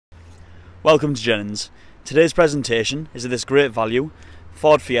Welcome to Jennings. Today's presentation is of this great value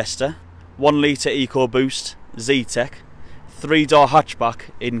Ford Fiesta 1.0 EcoBoost Zetec 3dr Hatchback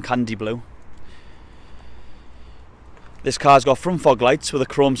in candy blue. This car's got front fog lights with a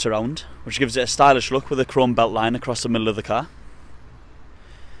chrome surround, which gives it a stylish look with a chrome belt line across the middle of the car.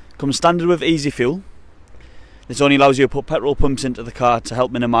 Comes standard with easy fuel. This only allows you to put petrol pumps into the car to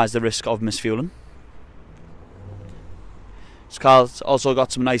help minimise the risk of misfueling. This car's also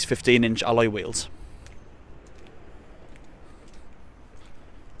got some nice 15-inch alloy wheels.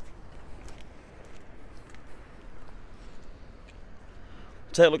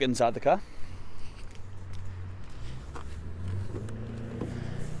 Take a look inside the car.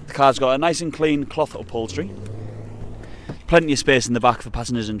 The car's got a nice and clean cloth upholstery. Plenty of space in the back for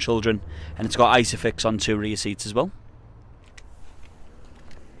passengers and children, and it's got Isofix on 2 rear seats as well.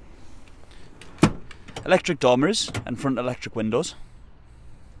 Electric door mirrors and front electric windows.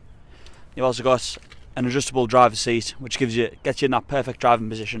 You've also got an adjustable driver's seat, which gets you in that perfect driving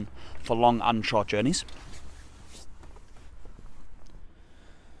position for long and short journeys.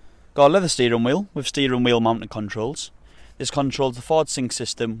 Got a leather steering wheel with steering wheel mounted controls. This controls the Ford Sync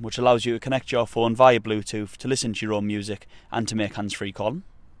system, which allows you to connect your phone via Bluetooth to listen to your own music and to make hands-free calling.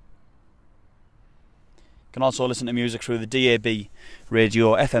 You can also listen to music through the DAB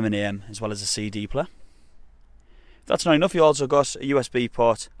radio, FM and AM, as well as a CD player. If that's not enough, you also got a USB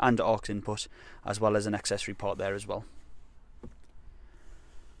port and aux input, as well as an accessory port there as well.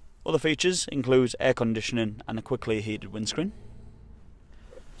 Other features include air conditioning and a quickly heated windscreen.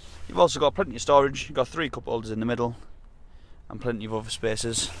 You've also got plenty of storage. You've got 3 cup holders in the middle and plenty of other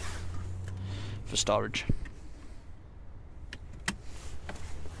spaces for storage.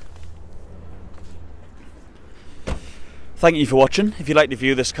 Thank you for watching. If you'd like to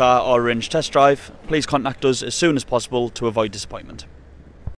view this car or arrange test drive, please contact us as soon as possible to avoid disappointment.